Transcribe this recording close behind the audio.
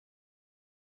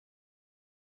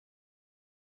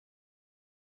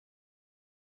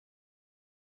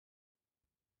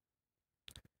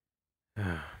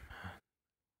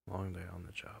Long day on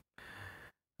the job.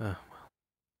 Well.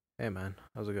 Hey man,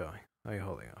 how's it going? How you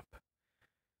holding up?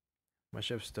 My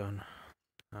shift's done.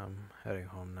 I'm heading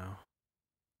home now.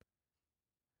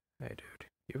 Hey dude,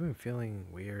 you've been feeling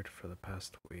weird for the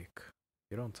past week.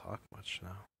 You don't talk much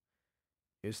now.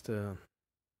 You used to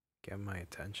get my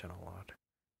attention a lot.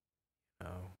 You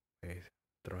know, by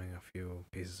throwing a few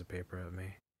pieces of paper at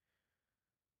me.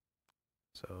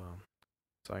 So,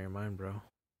 it's on your mind, bro.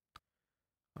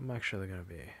 I'm actually gonna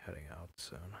be heading out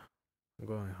soon. I'm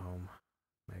going home,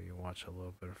 maybe watch a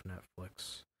little bit of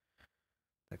Netflix,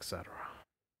 etc.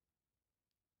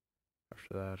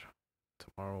 After that,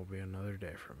 tomorrow will be another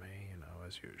day for me,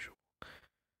 as usual.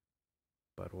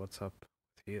 But what's up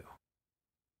with you?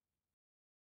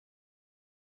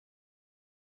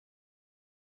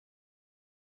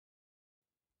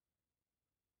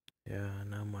 Yeah,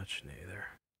 not much neither.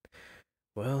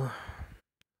 Well,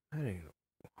 heading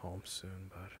home soon,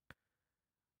 but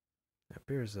it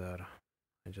appears that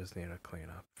I just need to clean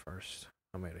up first.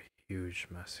 I made a huge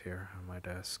mess here on my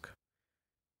desk.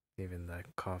 Even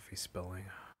that coffee spilling,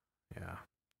 yeah,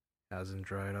 hasn't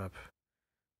dried up.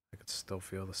 I could still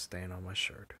feel the stain on my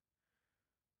shirt.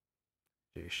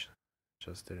 Jeez,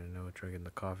 just didn't know drinking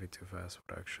the coffee too fast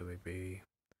would actually be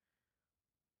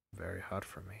very hot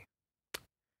for me.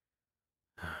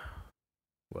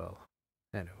 Well,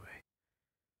 anyway,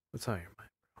 what's on your mind?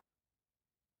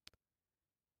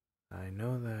 I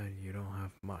know that you don't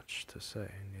have much to say,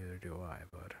 neither do I,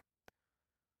 but,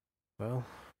 well,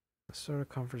 let's start a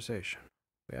conversation.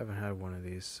 We haven't had one of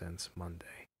these since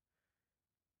Monday.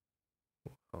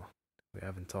 Well, we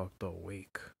haven't talked all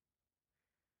week.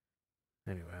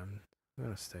 Anyway, I'm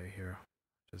gonna stay here.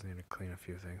 Just need to clean a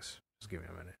few things. Just give me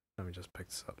a minute. Let me just pick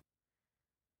this up.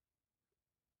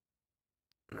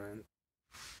 And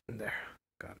there,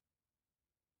 got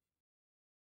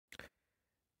it.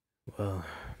 Well,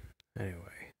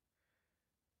 anyway,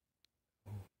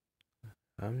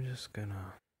 I'm just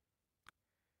gonna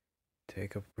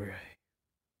take a break.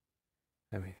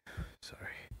 I mean,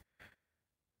 sorry.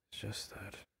 It's just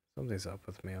that something's up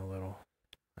with me a little.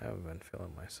 I haven't been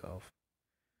feeling myself.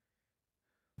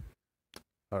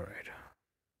 Alright,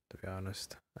 to be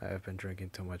honest, I have been drinking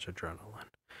too much adrenaline.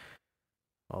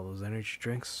 All those energy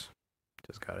drinks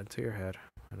just got into your head,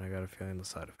 and I got a feeling the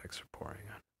side effects are pouring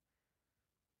in.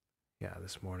 Yeah,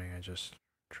 this morning I just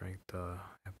drank the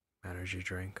energy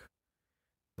drink.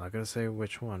 Not gonna say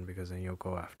which one because then you'll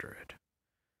go after it.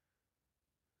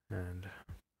 And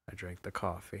I drank the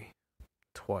coffee,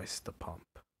 twice the pump.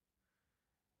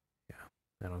 Yeah,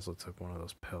 and also took one of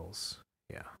those pills.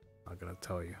 Yeah, not gonna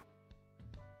tell you.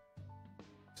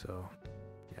 So,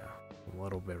 yeah, I'm a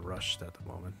little bit rushed at the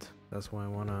moment. That's why I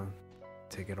wanna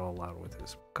take it all out with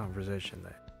this conversation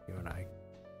that you and I.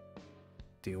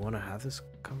 Do you want to have this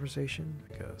conversation?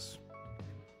 Because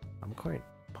I'm quite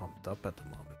pumped up at the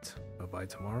moment. But by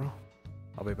tomorrow,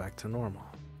 I'll be back to normal.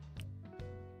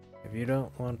 If you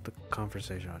don't want the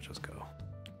conversation, I'll just go.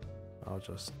 I'll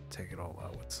just take it all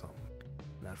out with some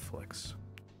Netflix.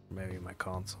 Maybe my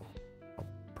console. I'll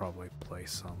probably play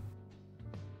some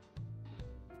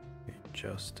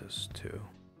Injustice too.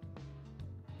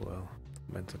 Well,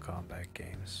 I'm into combat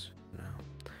games now.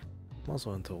 I'm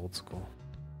also into old school.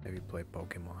 Maybe play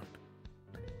Pokemon.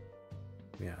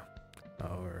 Yeah.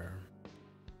 Or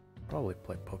probably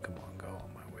play Pokemon Go on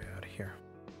my way out of here.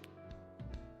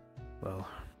 Well,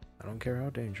 I don't care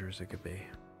how dangerous it could be,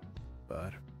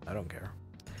 but I don't care.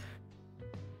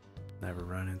 Never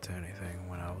run into anything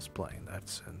when I was playing that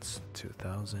since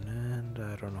 2000 and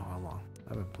I don't know how long.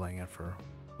 I've been playing it for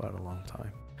quite a long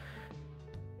time.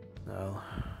 Well,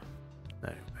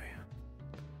 anyway.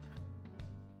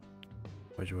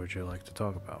 Which would you like to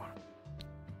talk about?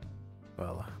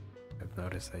 Well, I've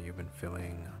noticed that you've been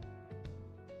feeling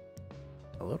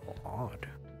a little odd.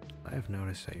 I have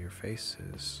noticed that your face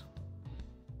is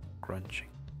crunching.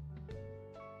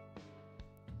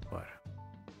 What?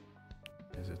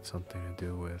 Is it something to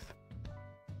do with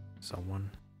someone?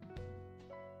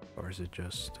 Or is it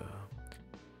just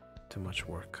too much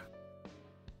work?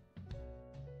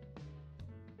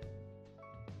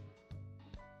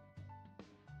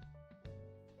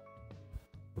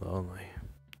 Lonely?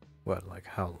 What, like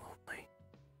how lonely?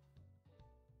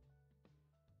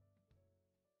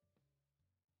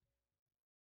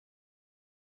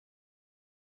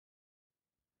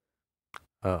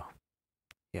 Oh,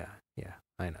 yeah,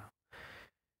 I know.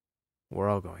 We're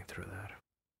all going through that.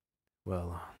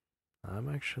 Well, I'm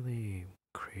actually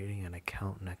creating an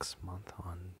account next month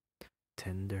on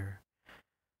Tinder.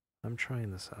 I'm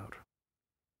trying this out.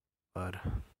 But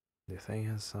the thing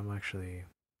is, I'm actually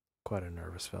quite a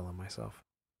nervous fellow myself.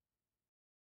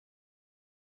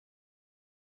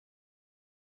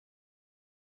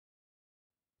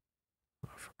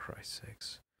 for Christ's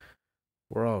sakes.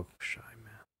 We're all shy,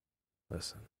 man.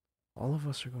 Listen, all of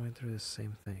us are going through the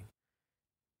same thing.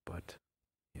 But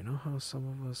you know how some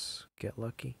of us get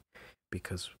lucky?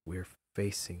 Because we're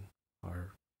facing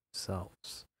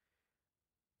ourselves.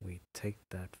 We take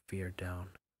that fear down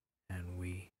and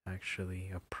we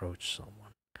actually approach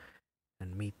someone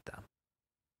and meet them.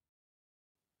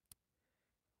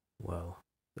 Well,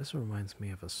 this reminds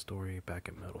me of a story back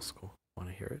in middle school. Want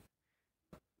to hear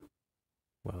it?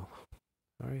 Well,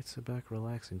 alright, sit back,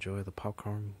 relax, enjoy the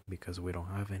popcorn because we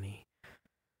don't have any.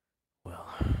 Well,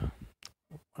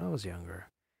 when I was younger,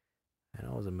 and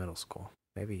I was in middle school,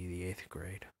 maybe the 8th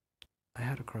grade, I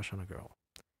had a crush on a girl.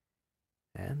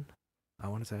 And I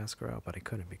wanted to ask her out, but I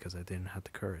couldn't because I didn't have the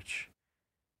courage.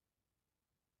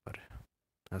 But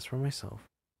as for myself,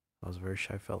 I was a very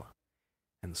shy fella.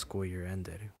 And the school year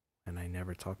ended, and I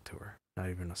never talked to her, not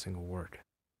even a single word,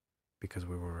 because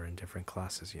we were in different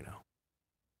classes, you know.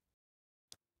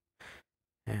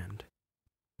 And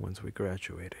once we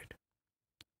graduated,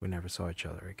 we never saw each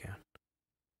other again.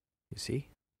 You see?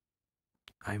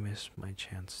 I missed my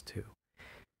chance too.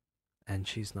 And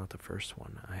she's not the first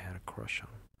one I had a crush on.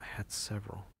 I had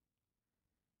several.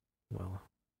 Well,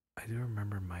 I do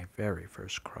remember my very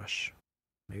first crush.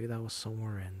 Maybe that was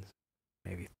somewhere in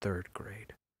maybe 3rd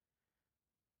grade.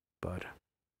 But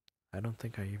I don't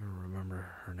think I even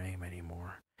remember her name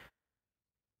anymore.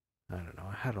 I don't know,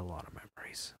 I had a lot of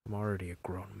memories. I'm already a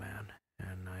grown man,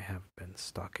 and I have been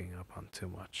stocking up on too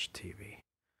much TV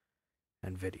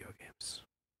and video games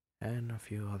and a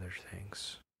few other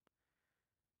things.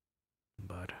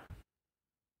 But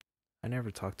I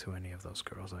never talked to any of those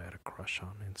girls I had a crush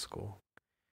on in school.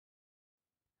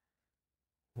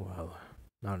 Well,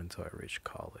 not until I reached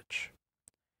college.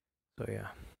 So yeah,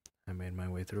 I made my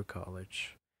way through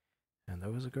college, and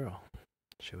there was a girl.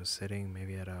 She was sitting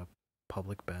maybe at a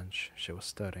public bench. She was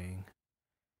studying,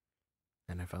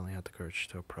 and I finally had the courage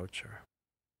to approach her.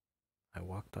 I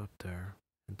walked up there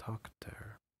and talked to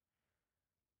her.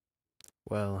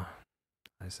 Well,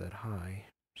 I said hi.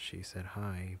 She said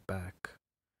hi back.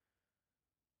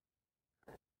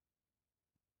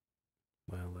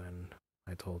 Well, then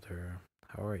I told her,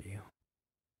 "How are you?"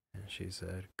 And she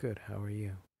said, "Good, how are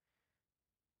you?"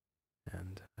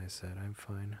 And I said, "I'm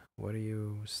fine. What are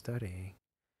you studying?"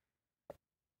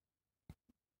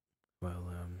 Well,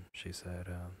 she said,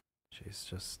 she's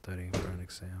just studying for an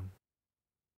exam.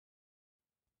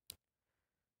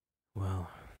 Well,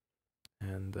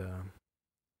 and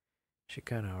she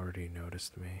kind of already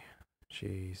noticed me.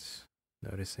 She's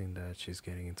noticing that she's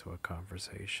getting into a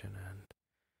conversation, and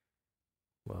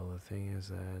well, the thing is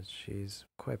that she's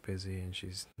quite busy and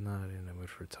she's not in the mood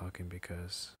for talking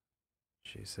because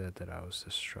she said that I was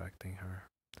distracting her.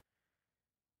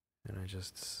 And I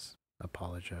just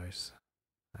apologized.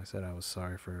 I said I was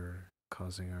sorry for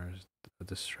causing her a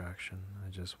distraction. I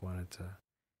just wanted to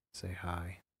say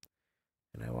hi.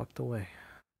 And I walked away.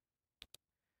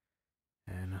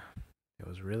 And it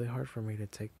was really hard for me to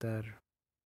take that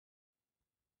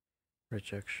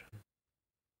rejection.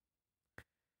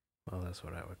 Well, that's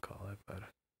what I would call it, but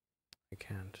I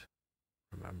can't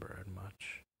remember it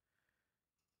much.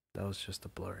 That was just a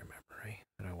blurry memory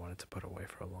that I wanted to put away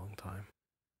for a long time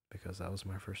because that was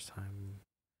my first time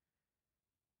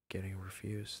getting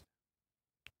refused.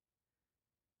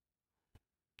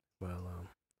 Well,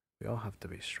 we all have to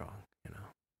be strong, you know.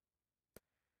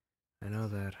 I know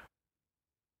that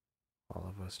all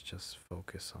of us just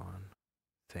focus on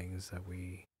things that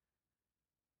we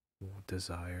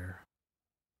desire.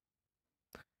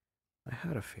 I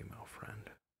had a female friend.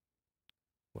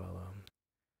 Well,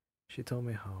 she told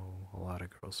me how a lot of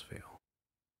girls feel.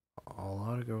 A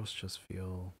lot of girls just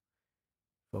feel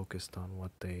focused on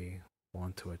what they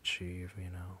want to achieve,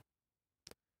 you know.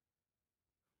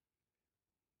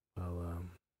 Well,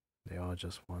 they all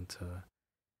just want to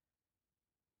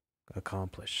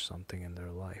accomplish something in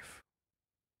their life.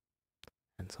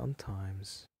 And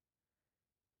sometimes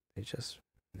they just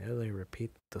nearly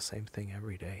repeat the same thing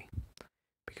every day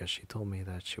because she told me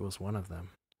that she was one of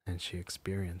them and she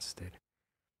experienced it.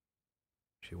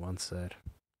 She once said,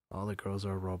 "All the girls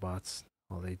are robots.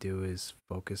 All they do is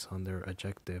focus on their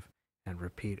objective and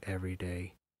repeat every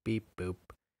day. Beep boop."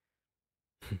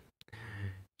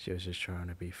 She was just trying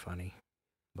to be funny,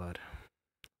 but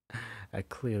I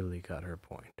clearly got her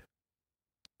point.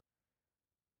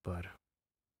 But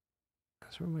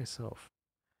as for myself,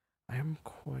 I am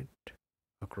quite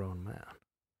a grown man.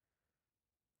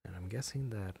 And I'm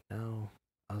guessing that now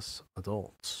us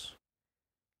adults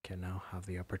can now have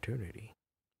the opportunity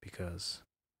because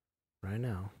right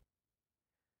now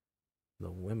the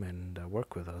women that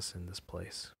work with us in this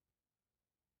place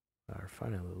are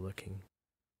finally looking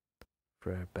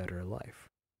for a better life,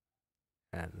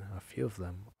 and a few of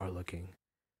them are looking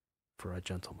for a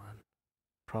gentleman,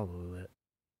 probably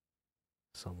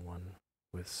someone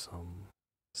with some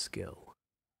skill,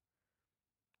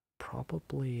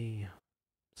 probably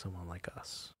someone like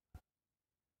us.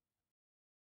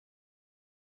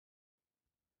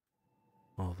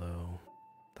 Although,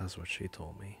 that's what she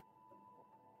told me.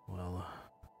 Well,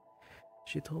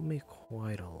 she told me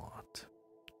quite a lot.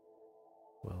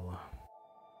 Well,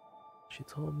 she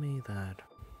told me that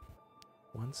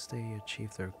once they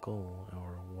achieve their goal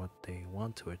or what they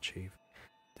want to achieve,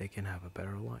 they can have a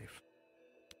better life.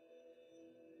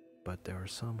 But there are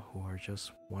some who are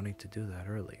just wanting to do that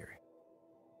earlier.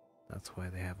 That's why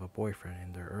they have a boyfriend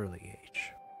in their early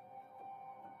age.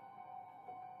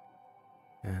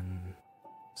 And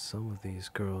some of these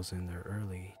girls in their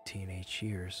early teenage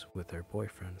years with their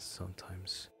boyfriends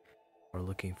sometimes are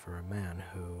looking for a man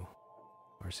who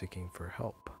are seeking for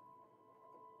help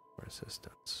or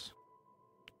assistance.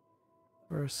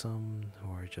 Or some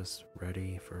who are just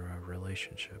ready for a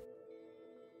relationship.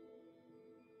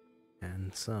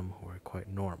 And some who are quite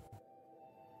normal.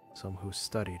 Some who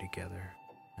study together,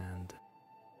 and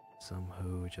some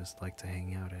who just like to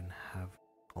hang out and have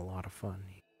a lot of fun,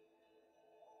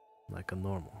 like a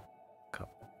normal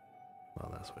couple.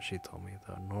 Well, that's what she told me,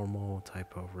 the normal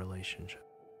type of relationship.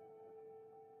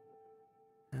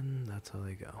 And that's how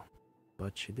they go.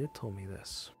 But she did tell me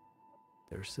this.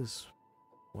 There's this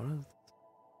one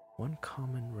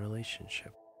common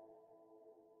relationship.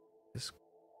 This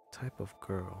type of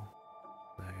girl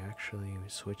that actually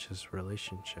switches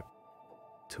relationship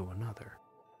to another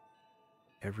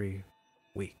every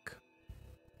week.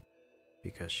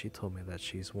 Because she told me that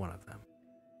she's one of them.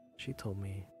 She told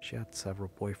me she had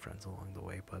several boyfriends along the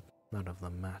way, but none of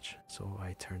them matched, so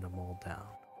I turned them all down.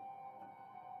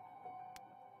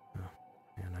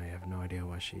 And I have no idea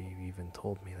why she even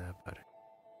told me that, but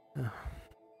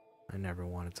I never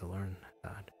wanted to learn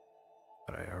that,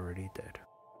 but I already did.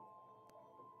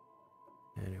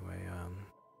 Anyway,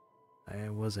 I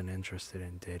wasn't interested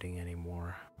in dating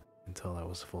anymore until I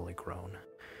was fully grown,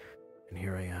 and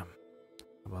here I am,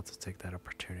 about to take that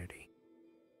opportunity.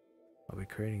 I'll be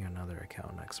creating another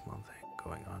account next month,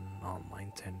 going on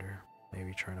online Tinder,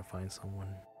 maybe trying to find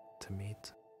someone to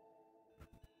meet.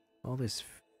 All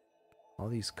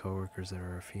these coworkers that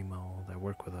are female that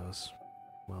work with us,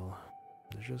 well,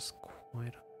 they're just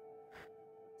quite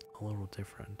a little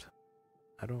different.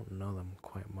 I don't know them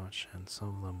quite much, and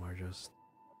some of them are just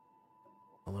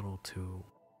a little too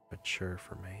mature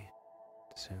for me,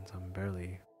 since I'm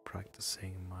barely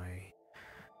practicing my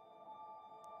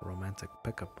romantic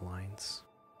pickup lines.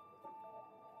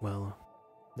 Well,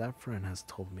 that friend has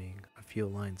told me a few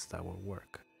lines that will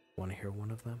work. Want to hear one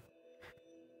of them?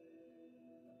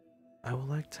 I would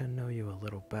like to know you a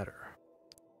little better.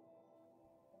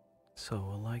 So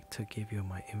I would like to give you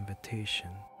my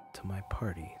invitation to my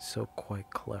party, so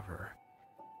quite clever.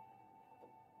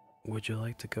 Would you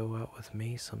like to go out with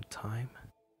me sometime?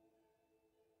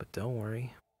 But don't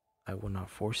worry, I will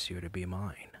not force you to be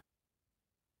mine.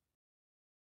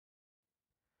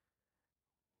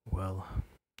 Well,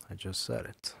 I just said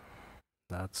it.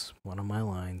 That's one of my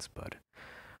lines, but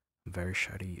I'm very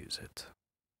shy to use it.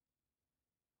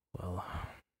 Well,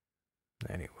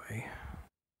 anyway.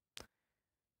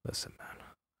 Listen, man,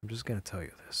 I'm just gonna tell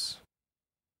you this.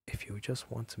 If you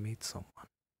just want to meet someone,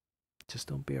 just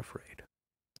don't be afraid.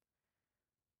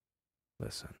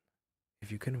 Listen,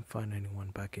 if you couldn't find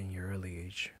anyone back in your early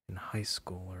age, in high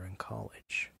school or in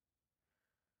college,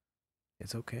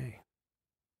 it's okay.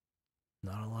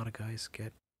 Not a lot of guys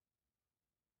get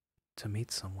to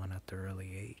meet someone at their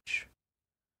early age.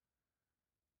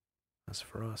 As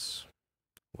for us,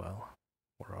 well,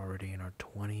 we're already in our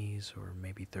 20s or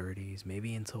maybe 30s,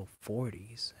 maybe until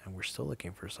 40s, and we're still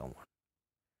looking for someone.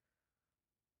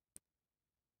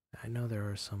 I know there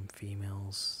are some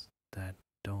females that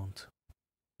don't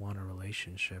want a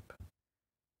relationship,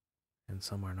 and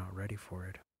some are not ready for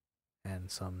it, and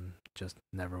some just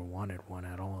never wanted one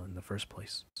at all in the first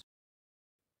place.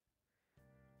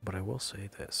 But I will say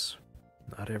this,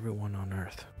 not everyone on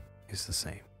Earth is the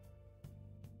same.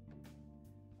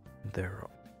 There are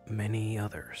many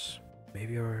others,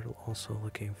 maybe are also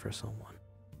looking for someone.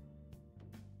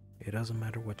 It doesn't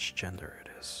matter which gender it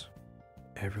is.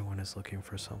 Everyone is looking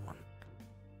for someone.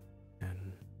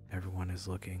 And everyone is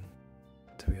looking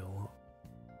to be alone.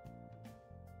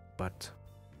 But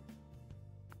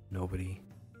nobody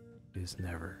is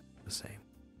never the same.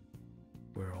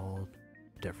 We're all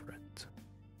different.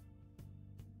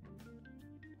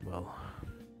 Well,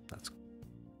 that's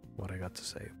what I got to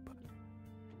say. But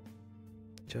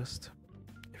just,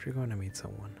 if you're going to meet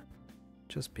someone,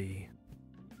 just be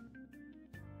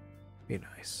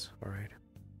nice, alright?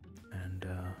 And,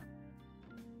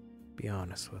 be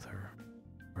honest with her,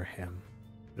 or him.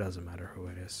 It doesn't matter who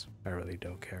it is, I really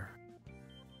don't care.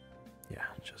 Yeah,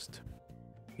 just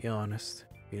be honest,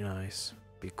 be nice,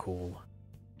 be cool.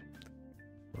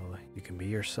 Well, you can be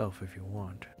yourself if you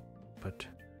want, but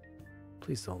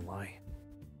please don't lie.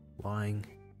 Lying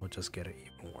will just get it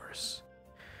even worse.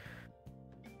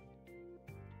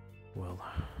 Well,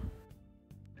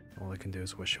 all I can do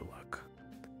is wish you luck.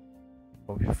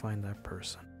 Hope you find that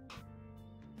person.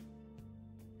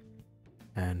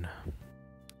 And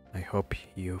I hope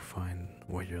you find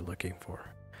what you're looking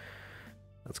for.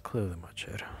 That's clearly much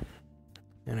it.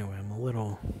 Anyway, I'm a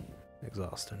little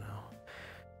exhausted now.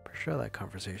 For sure that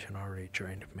conversation already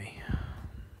drained me.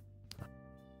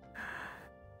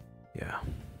 Yeah,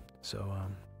 so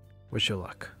wish you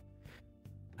luck.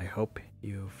 I hope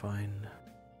you find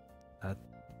that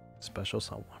special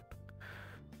someone.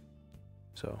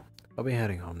 So I'll be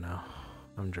heading home now.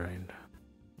 I'm drained.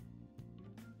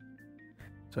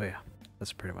 So yeah,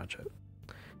 that's pretty much it.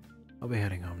 I'll be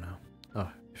heading home now.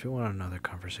 Oh, if you want another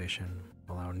conversation,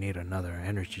 well, I'll need another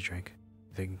energy drink.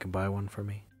 You think you can buy one for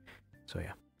me? So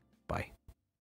yeah, bye.